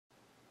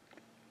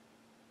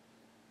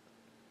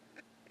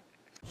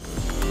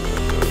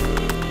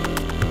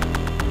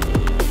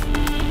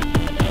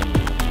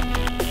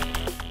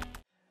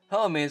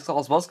Hello, me,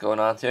 Skulls. What's going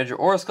on? It's Andrew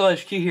or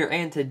SkullHQ here,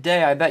 and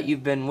today I bet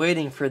you've been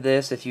waiting for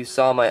this if you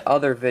saw my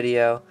other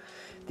video.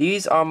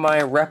 These are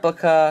my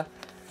replica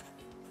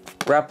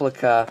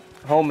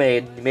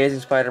homemade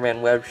Amazing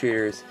Spider-Man web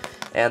shooters,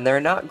 and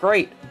they're not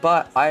great,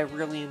 but I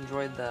really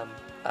enjoyed them.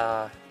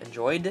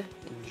 Enjoy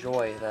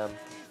them.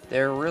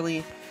 They're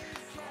really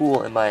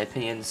cool in my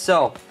opinion.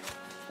 So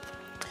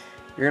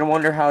you're gonna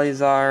wonder how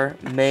these are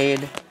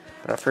made.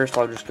 But first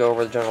I'll just go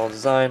over the general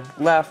design.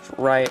 Left,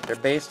 right, they're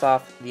based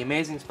off the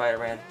Amazing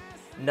Spider-Man,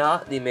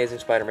 not the Amazing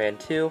Spider-Man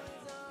 2.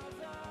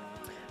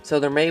 So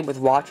they're made with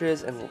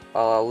watches and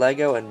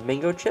Lego and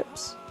Mingo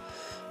chips,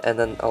 and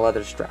then a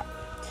leather strap,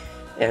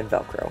 and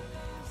Velcro,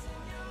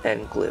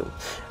 and glue.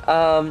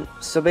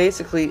 So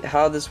basically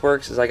how this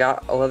works is I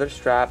got a leather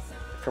strap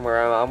from where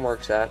my mom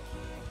works at,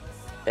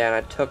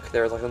 and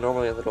there was like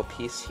normally a little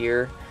piece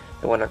here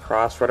that went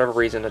across for whatever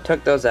reason. I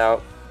took those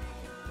out,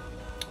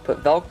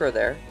 put Velcro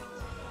there.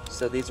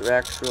 So these are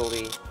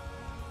actually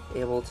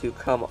able to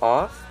come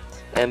off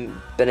and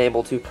been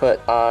able to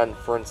put on,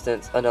 for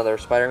instance, another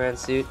Spider-Man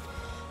suit,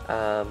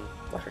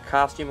 like a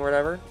costume or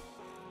whatever,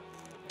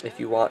 if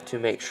you want to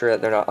make sure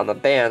that they're not on the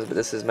bands. But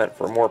this is meant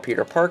for more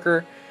Peter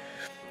Parker,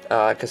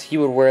 because he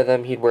would wear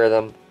them. He'd wear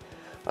them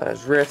on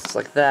his wrists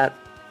like that.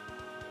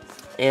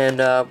 And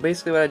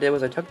basically what I did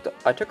was I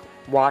took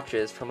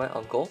watches from my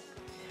uncle.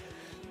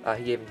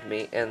 He gave them to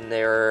me, and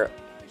they're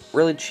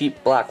really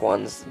cheap black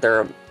ones.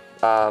 They're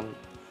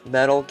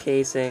metal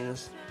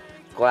casings,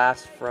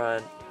 glass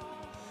front,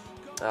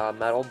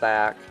 metal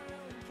back,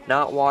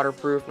 not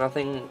waterproof,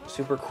 nothing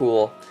super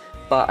cool.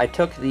 But I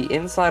took the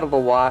inside of the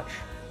watch,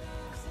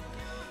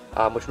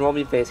 which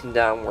normally facing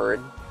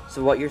downward.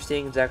 So what you're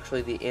seeing is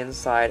actually the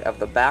inside of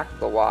the back of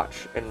the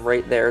watch, and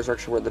right there is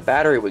actually where the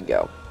battery would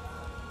go.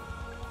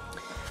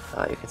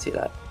 You can see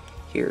that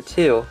here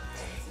too.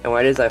 And what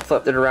I did is I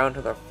flipped it around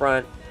to the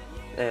front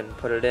and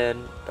put it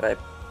in, but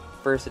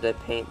first I did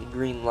paint the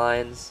green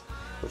lines,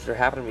 which there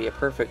happened to be a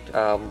perfect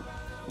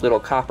little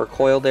copper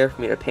coil there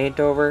for me to paint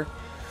over.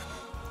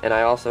 And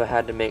I also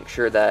had to make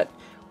sure that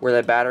where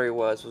the battery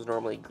was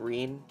normally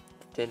green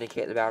to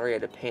indicate the battery. I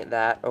had to paint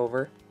that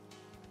over.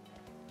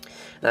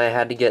 And I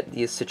had to get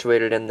these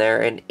situated in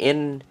there. And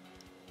in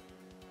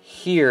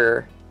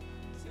here,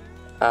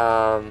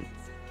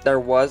 there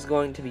was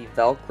going to be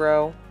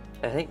Velcro.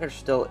 I think there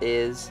still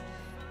is,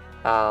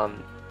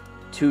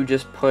 to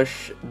just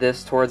push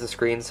this towards the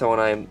screen, so when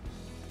I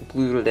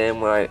glued it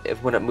in,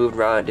 when it moved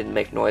around, it didn't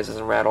make noises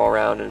and rattle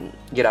around and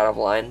get out of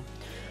line.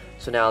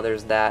 So now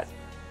there's that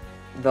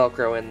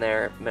Velcro in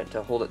there meant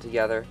to hold it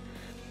together.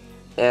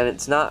 And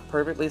it's not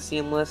perfectly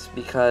seamless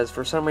because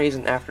for some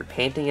reason after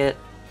painting it,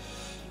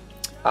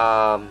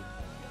 I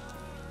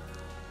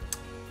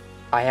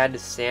had to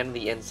sand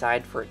the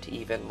inside for it to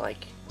even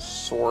like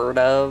sort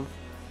of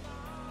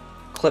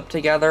clip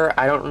together.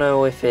 I don't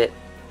know if it,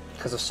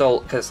 because it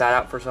sat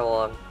out for so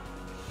long,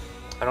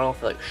 I don't know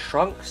if it like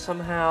shrunk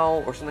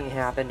somehow or something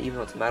happened, even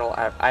though it's metal.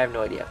 I have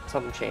no idea.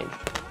 Something changed.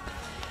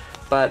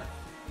 But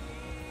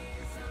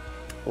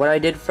what I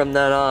did from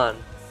then on,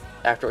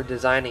 after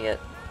designing it,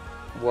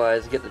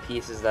 was get the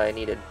pieces that I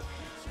needed.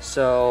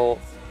 So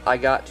I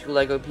got 2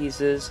 Lego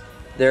pieces.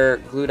 They're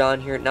glued on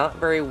here, not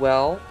very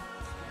well.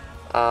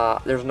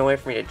 There's no way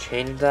for me to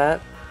change that.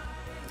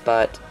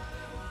 But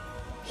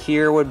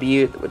here would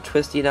be a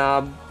twisty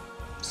knob.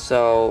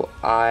 So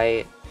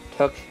I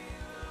took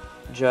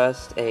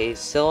just a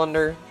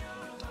cylinder,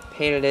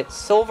 painted it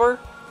silver,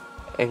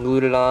 and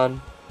glued it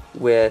on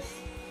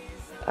with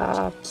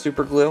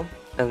super glue.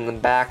 And the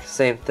back,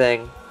 same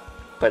thing,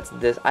 but it's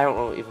this, I don't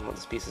know even what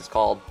this piece is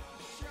called.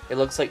 It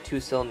looks like 2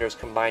 cylinders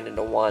combined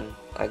into one.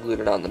 I glued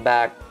it on the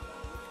back.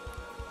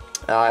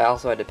 I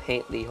also had to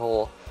paint the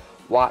whole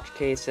watch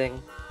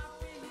casing,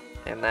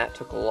 and that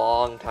took a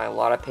long time, a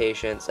lot of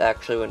patience.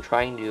 Actually, when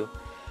trying to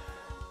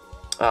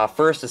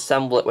first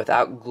assemble it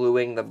without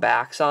gluing the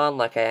backs on,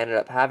 like I ended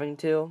up having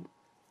to.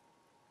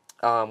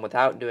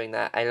 Without doing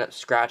that, I ended up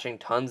scratching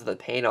tons of the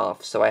paint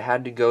off, so I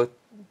had to go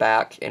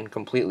back and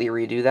completely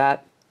redo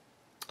that.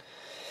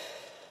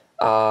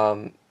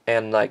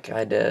 And like I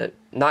had to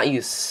not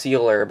use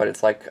sealer, but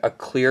it's like a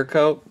clear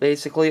coat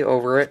basically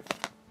over it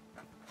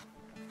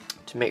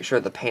to make sure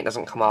the paint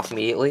doesn't come off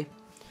immediately.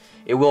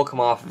 It will come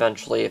off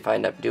eventually if I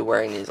end up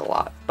wearing these a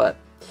lot, but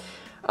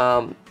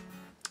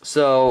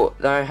so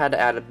then I had to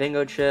add a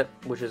bingo chip,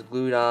 which is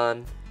glued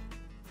on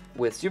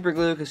with super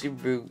glue, because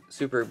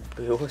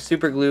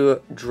super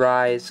glue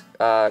dries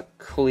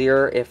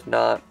clear, if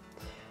not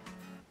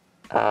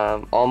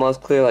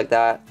almost clear, like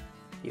that.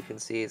 You can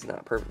see it's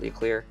not perfectly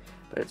clear,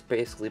 but it's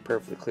basically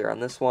perfectly clear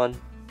on this one.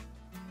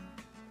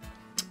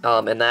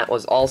 And that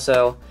was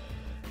also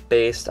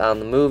based on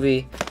the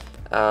movie,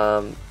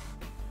 The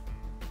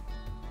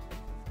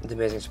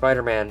Amazing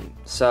Spider-Man.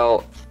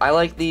 So I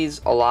like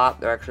these a lot.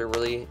 They're actually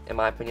really, in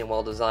my opinion,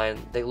 well designed.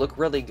 They look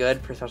really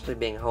good for especially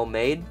being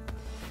homemade.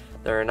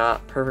 They're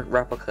not perfect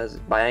replicas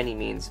by any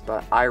means,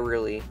 but I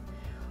really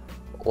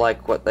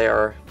like what they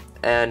are.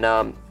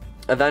 And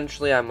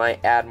eventually I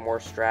might add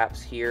more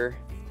straps here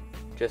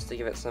just to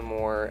give it some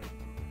more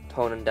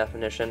tone and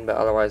definition, but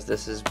otherwise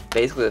this is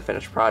basically the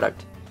finished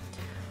product.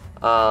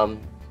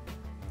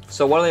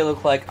 So what do they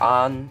look like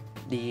on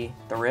the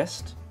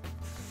wrist?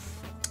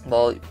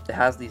 Well, it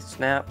has these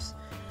snaps.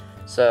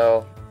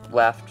 So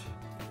left,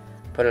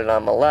 put it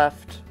on the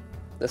left.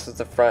 This is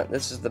the front,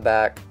 this is the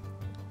back.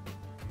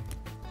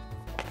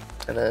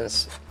 And then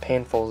as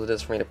painful as it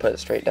is for me to put it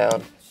straight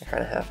down, I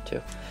kind of have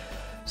to.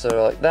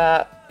 So like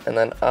that, and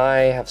then I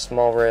have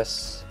small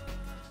wrists,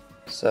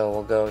 so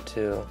we'll go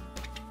to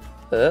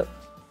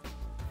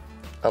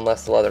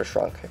unless the leather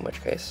shrunk, in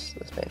which case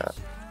this may not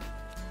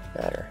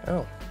matter.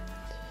 Oh,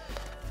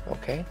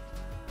 okay.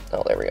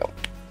 Oh, there we go.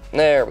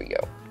 There we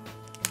go.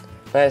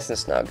 Nice and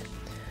snug.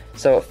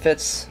 So it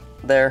fits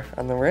there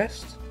on the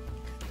wrist,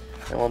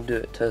 and we'll do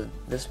it to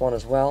this one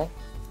as well.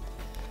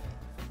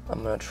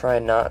 I'm gonna try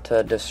not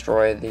to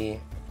destroy the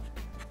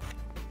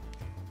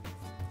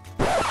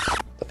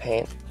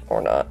paint,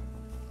 or not.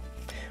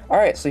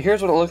 Alright, so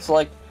here's what it looks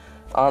like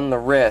on the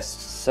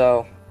wrist.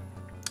 So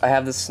I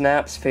have the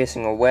snaps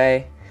facing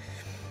away,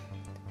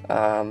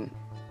 and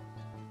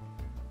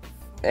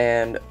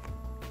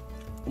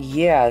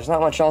yeah, there's not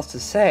much else to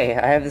say.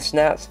 I have the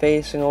snaps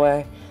facing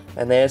away,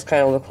 and they just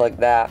kind of look like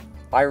that.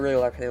 I really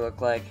like what they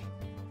look like.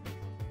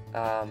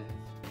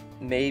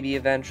 Maybe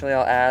eventually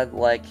I'll add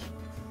like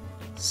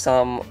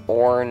some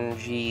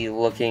orangey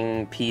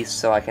looking piece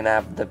so I can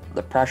have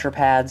the pressure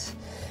pads.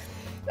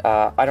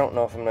 I don't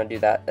know if I'm going to do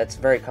that. That's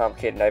very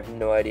complicated. I have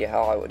no idea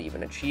how I would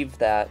even achieve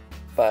that.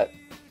 But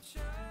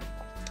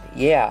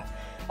yeah,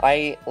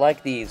 I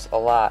like these a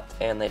lot,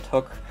 and they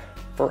took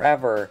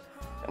forever.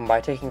 And by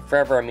taking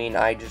forever, I mean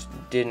I just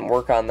didn't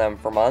work on them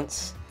for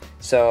months.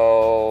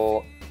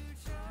 So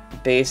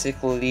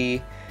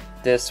basically,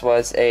 this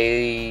was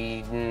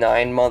a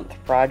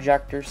 9-month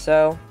project or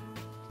so,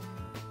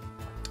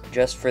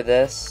 just for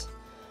this.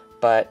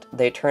 But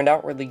they turned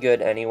out really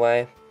good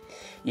anyway.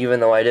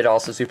 Even though I did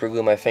also super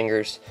glue my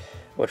fingers,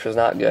 which was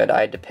not good. I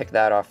had to pick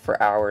that off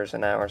for hours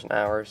and hours and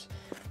hours.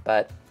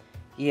 But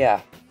yeah,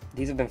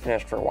 these have been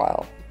finished for a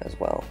while as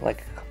well,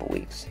 like a couple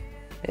weeks,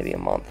 maybe a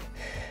month.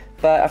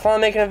 But I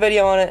finally making a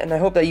video on it, and I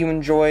hope that you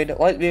enjoyed.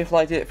 Like the video if you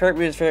liked it, favorite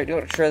video is favorite,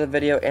 don't share the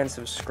video, and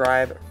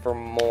subscribe for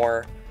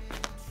more.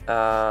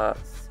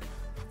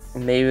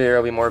 Maybe there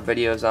will be more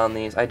videos on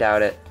these, I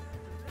doubt it.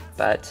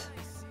 But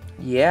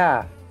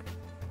yeah,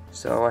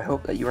 so I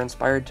hope that you are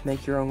inspired to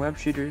make your own web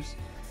shooters.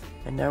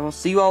 And I will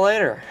see you all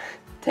later.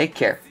 Take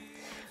care.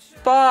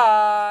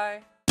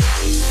 Bye!